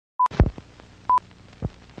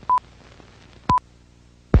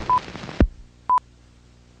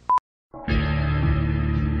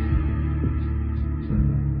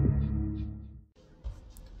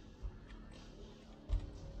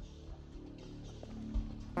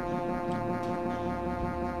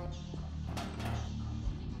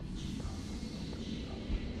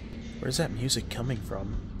Where's that music coming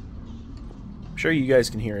from? I'm sure you guys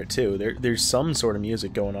can hear it too. There's some sort of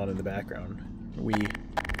music going on in the background. Are we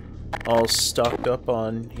all stocked up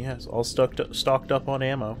on... Yes, all stocked up on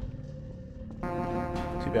ammo.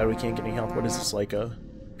 Too bad we can't get any health. What is this, like a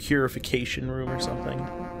purification room or something?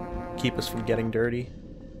 Keep us from getting dirty?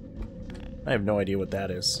 I have no idea what that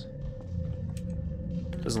is.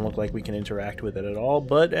 Doesn't look like we can interact with it at all,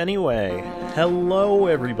 but anyway. Hello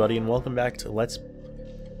everybody and welcome back to Let's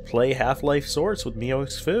Play Half-Life Source with me,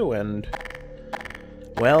 Fu, and...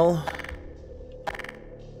 well...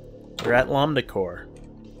 we're at Lambda Core.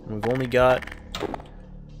 And we've only got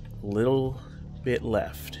a little bit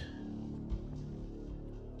left.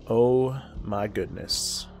 Oh my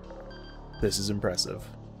goodness. This is impressive.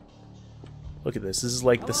 Look at this. This is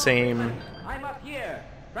like the same... I'm up here.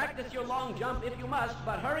 Practice your long jump if you must,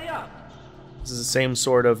 but hurry up. This is the same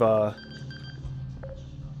sort of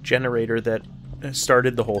generator that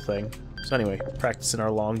started the whole thing. So anyway, practicing our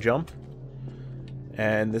long jump.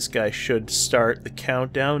 And this guy should start the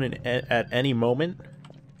countdown at any moment.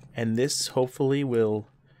 And this hopefully will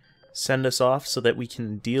send us off so that we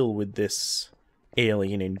can deal with this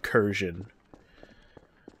alien incursion.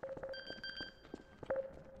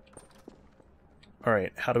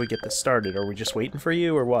 Alright, how do we get this started? Are we just waiting for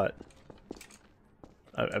you, or what?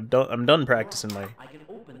 I'm done practicing my... I can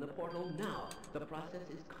open the portal now. The process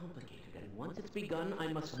is complicated, and once it's begun, I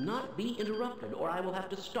must not be interrupted, or I will have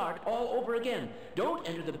to start all over again. Don't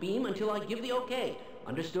enter the beam until I give the okay.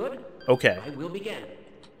 Understood? Okay. I will begin.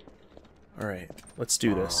 Alright, let's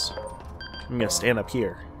do this. I'm gonna stand up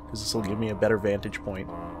here, because this will give me a better vantage point.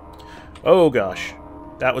 Oh gosh,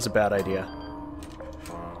 that was a bad idea.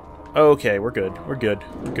 Okay, we're good. We're good.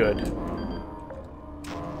 We're good.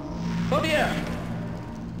 Oh dear!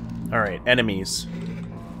 Alright, enemies.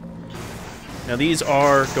 Now these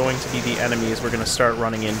are going to be the enemies we're going to start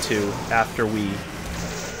running into after we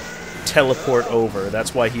teleport over.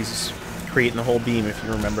 That's why he's creating the whole beam, if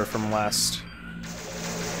you remember from last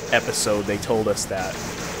episode, they told us that.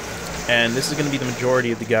 And this is going to be the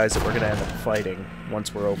majority of the guys that we're going to end up fighting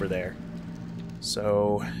once we're over there.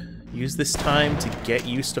 So... use this time to get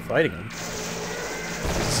used to fighting them.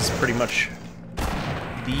 This is pretty much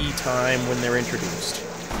the time when they're introduced.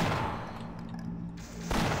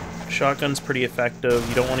 Shotgun's pretty effective.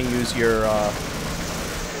 You don't want to use your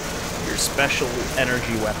special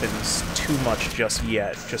energy weapons too much just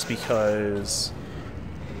yet, just because...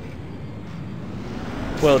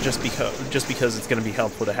 well, just because it's going to be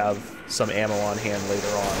helpful to have some ammo on hand later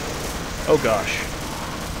on. Oh gosh.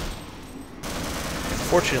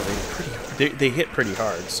 Fortunately, they hit pretty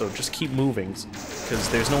hard, so just keep moving, because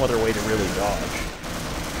there's no other way to really dodge.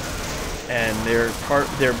 And their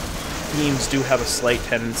beams do have a slight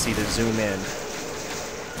tendency to zoom in.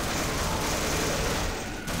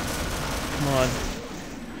 Come on.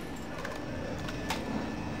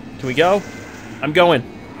 Can we go? I'm going.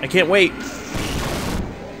 I can't wait.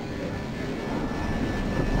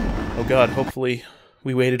 Oh god, hopefully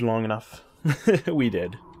we waited long enough. We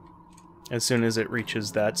did. As soon as it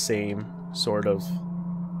reaches that same sort of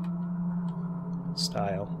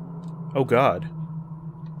style. Oh god.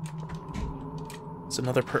 It's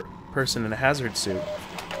another person in a hazard suit.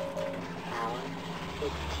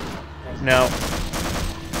 Now,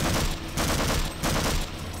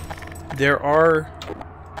 there are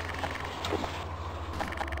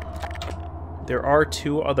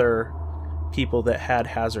two other people that had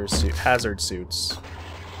hazard suits.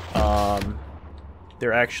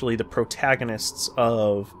 They're actually the protagonists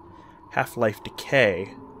of Half-Life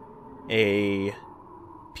Decay, a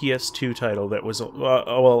PS2 title that was,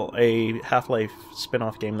 well, a Half-Life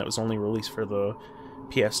spin-off game that was only released for the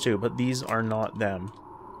PS2, but these are not them.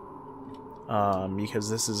 Because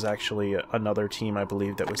this is actually another team, I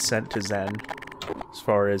believe, that was sent to Xen, as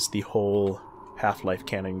far as the whole Half-Life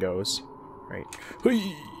canon goes. Right.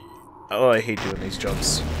 Oh, I hate doing these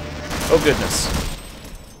jumps. Oh, goodness.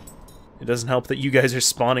 It doesn't help that you guys are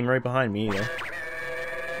spawning right behind me either.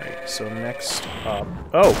 Right, so next up...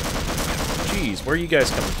 oh! Jeez, where are you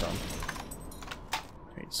guys coming from?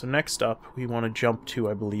 Right, so next up, we want to jump to,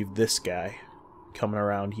 I believe, this guy. Coming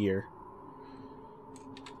around here.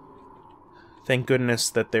 Thank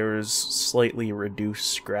goodness that there's slightly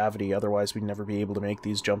reduced gravity, otherwise we'd never be able to make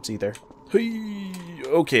these jumps either.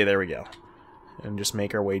 Okay, there we go. And just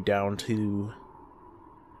make our way down to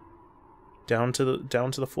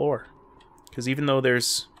the floor. Because even though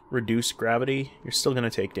there's reduced gravity, you're still going to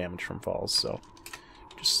take damage from falls, so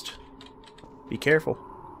just be careful.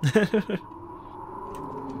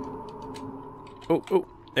 Oh,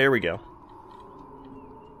 there we go.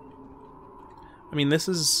 I mean, this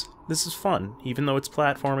is this is fun, even though it's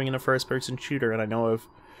platforming in a first-person shooter, and I know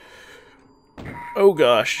oh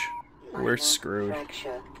gosh, we're screwed.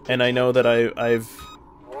 And I know that I've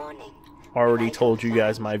already told you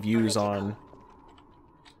guys my views on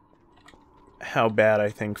how bad I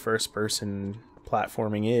think first-person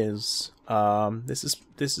platforming is.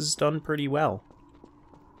 This is done pretty well.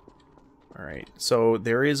 Alright, so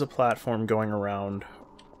there is a platform going around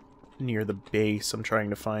near the base. I'm trying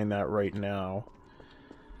to find that right now.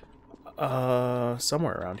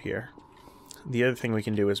 Somewhere around here. The other thing we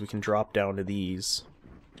can do is we can drop down to these.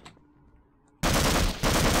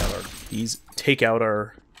 Take out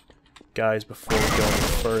our guys before we go any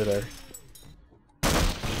further.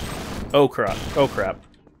 Oh crap, oh crap.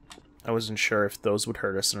 I wasn't sure if those would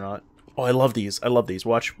hurt us or not. Oh, I love these, I love these.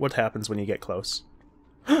 Watch what happens when you get close.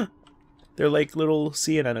 They're like little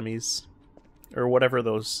sea anemones. Or whatever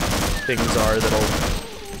those things are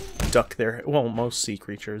that'll duck their... Well, most sea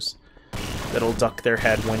creatures. That'll duck their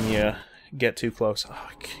head when you get too close. Oh,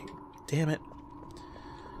 damn it.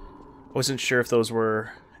 I wasn't sure if those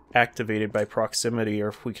were activated by proximity or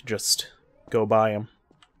if we could just go by them.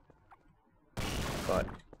 But,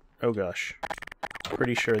 oh gosh.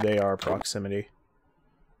 Pretty sure they are proximity.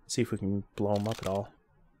 Let's see if we can blow them up at all.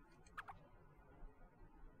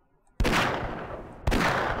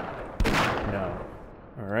 No.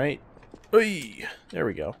 Alright. Oy! There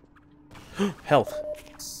we go. Health.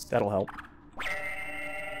 That'll help.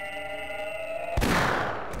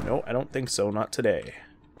 No, I don't think so. Not today.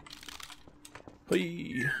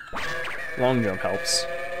 Oy! Long jump helps.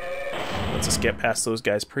 Lets us get past those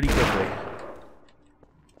guys pretty quickly.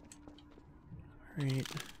 Alright.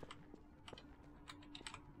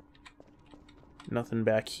 Nothing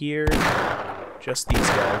back here. Just these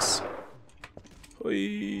guys.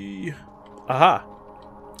 Oy! Aha!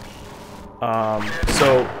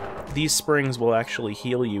 So these springs will actually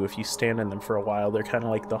heal you if you stand in them for a while. They're kind of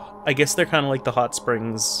like the... I guess they're kind of like the hot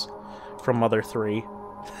springs from Mother 3.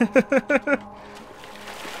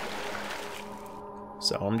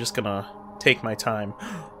 So I'm just gonna take my time.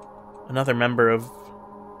 Another member of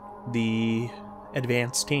the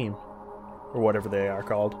advanced team. Or whatever they are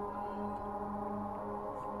called.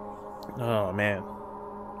 Oh, man.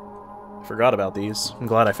 I forgot about these. I'm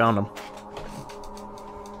glad I found them.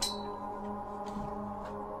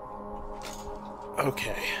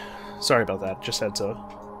 Okay. Sorry about that. Just had to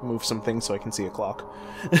move some things so I can see a clock.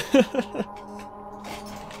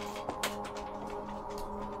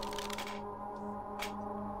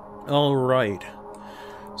 Alright.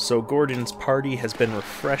 So Gordon's party has been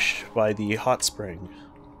refreshed by the hot spring.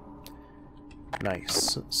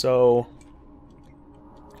 Nice. So...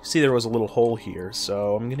 see, there was a little hole here,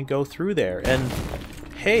 so I'm gonna go through there. And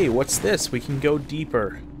hey, what's this? We can go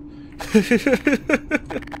deeper.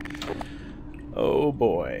 Oh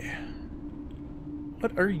boy.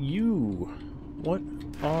 What are you? What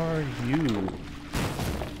are you?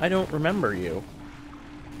 I don't remember you.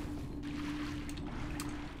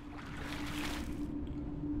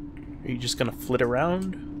 Are you just gonna flit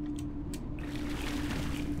around?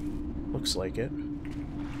 Looks like it.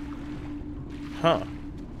 Huh.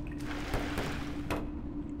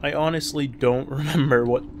 I honestly don't remember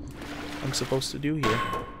what I'm supposed to do here.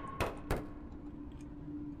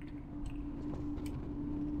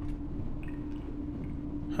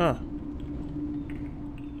 Huh.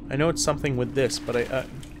 I know it's something with this, but I...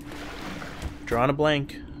 drawing a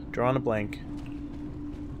blank. Drawing a blank.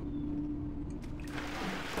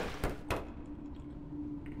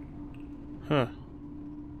 Huh.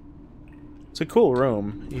 It's a cool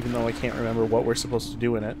room, even though I can't remember what we're supposed to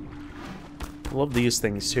do in it. I love these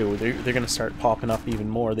things too. They're gonna start popping up even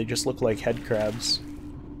more. They just look like head crabs,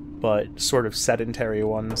 but sort of sedentary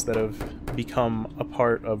ones that have become a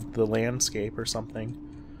part of the landscape or something.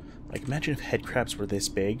 Like, imagine if head crabs were this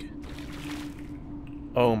big.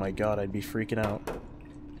 Oh my god, I'd be freaking out.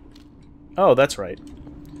 Oh, that's right.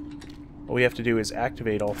 What we have to do is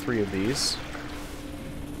activate all three of these.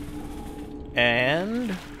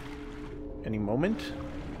 And... any moment.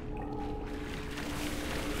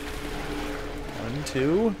 1,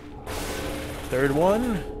 2. Third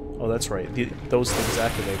one. Oh, that's right. Those things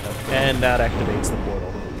activate them. And that activates the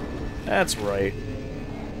portal. That's right.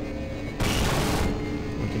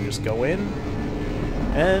 We can just go in.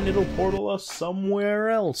 And it'll portal us somewhere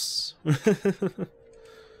else.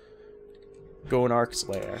 Go in Ark's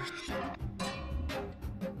lair.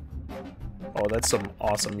 Oh, that's some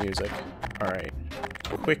awesome music. Alright.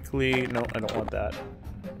 Quickly... no, I don't want that.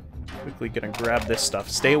 Quickly gonna grab this stuff.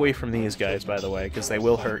 Stay away from these guys, by the way, because they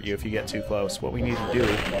will hurt you if you get too close. What we need to do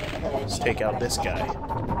is take out this guy.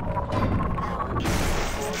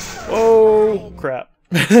 Oh, crap.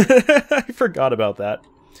 I forgot about that.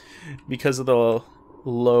 Because of the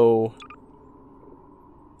low...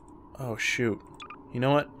 Oh, shoot. You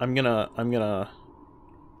know what? I'm gonna...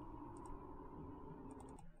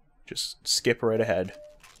 just skip right ahead.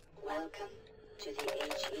 Welcome to the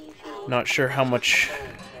HEV. Not sure how much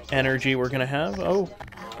energy we're gonna have. Oh,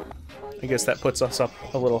 I guess that puts us up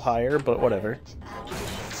a little higher, but whatever.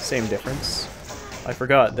 Same difference. I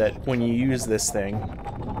forgot that when you use this thing,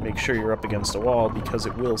 make sure you're up against a wall because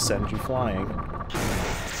it will send you flying.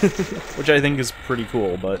 Which I think is pretty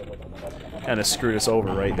cool, but kind of screwed us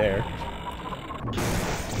over right there.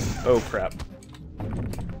 Oh, crap.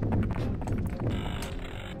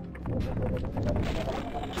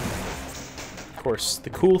 Of course, the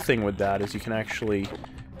cool thing with that is you can actually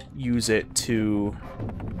use it to...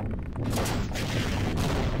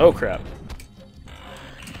 Oh, crap.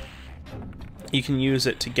 You can use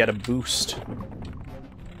it to get a boost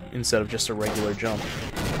instead of just a regular jump.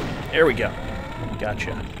 There we go.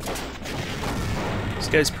 Gotcha. This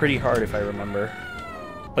guy's pretty hard if I remember.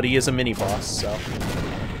 But he is a mini-boss, so...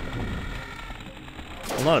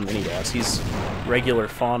 Well, not a mini-boss. He's regular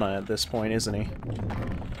fauna at this point, isn't he?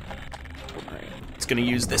 Alright, it's gonna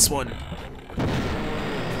use this one.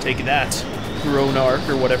 Take that, Gronark,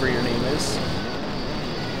 or whatever your name is.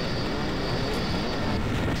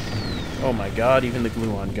 Oh my god, even the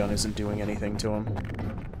gluon gun isn't doing anything to him.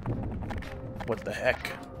 What the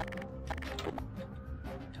heck?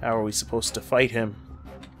 How are we supposed to fight him?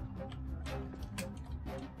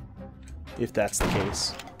 If that's the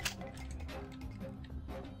case.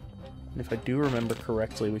 And if I do remember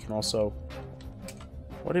correctly, we can also...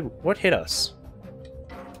 What hit us?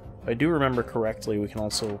 If I do remember correctly, we can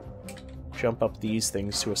also jump up these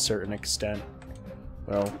things to a certain extent.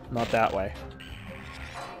 Well, not that way.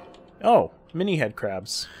 Oh, mini head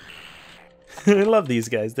crabs. I love these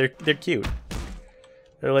guys. They're cute.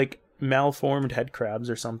 They're like malformed head crabs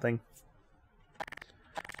or something.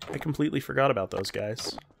 I completely forgot about those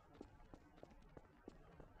guys.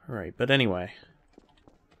 Alright, but anyway.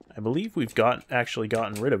 I believe we've actually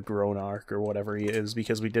gotten rid of Gronark or whatever he is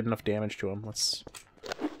because we did enough damage to him. Let's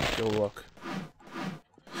go look.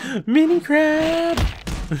 Mini crab!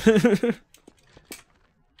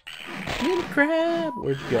 Mini crab!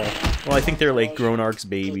 Where'd you go? Well, I think they're like Gronark's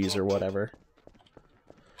babies or whatever.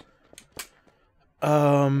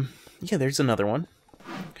 Yeah, there's another one.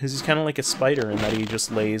 Because he's kind of like a spider in that he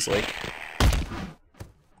just lays like...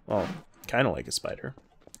 Well, kind of like a spider.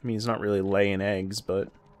 I mean, he's not really laying eggs, but...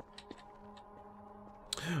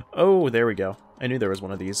 Oh, there we go. I knew there was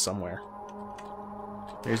one of these somewhere.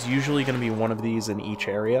 There's usually going to be one of these in each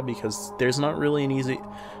area, because there's not really an easy...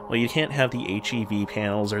 Well, you can't have the HEV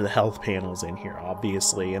panels or the health panels in here,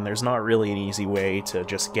 obviously, and there's not really an easy way to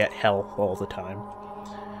just get health all the time.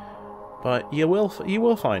 But you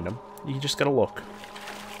will find them. You just gotta look.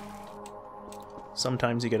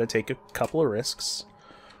 Sometimes you gotta take a couple of risks.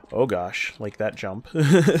 Oh gosh, like that jump.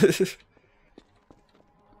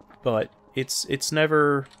 But it's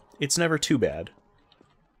never too bad.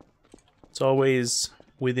 It's always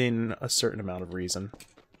within a certain amount of reason.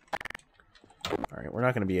 Alright, we're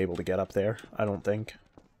not going to be able to get up there, I don't think.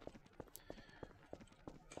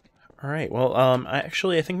 Alright, well, I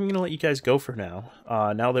think I'm going to let you guys go for now.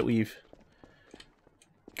 Now that we've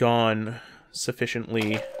gone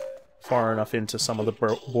sufficiently far enough into some of the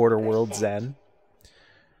Borderworld Xen.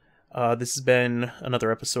 This has been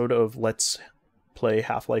another episode of Let's Play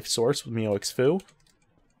Half-Life Source with me, OXFoo.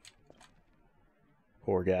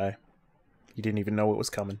 Poor guy. He didn't even know it was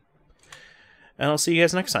coming. And I'll see you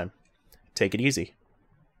guys next time. Take it easy.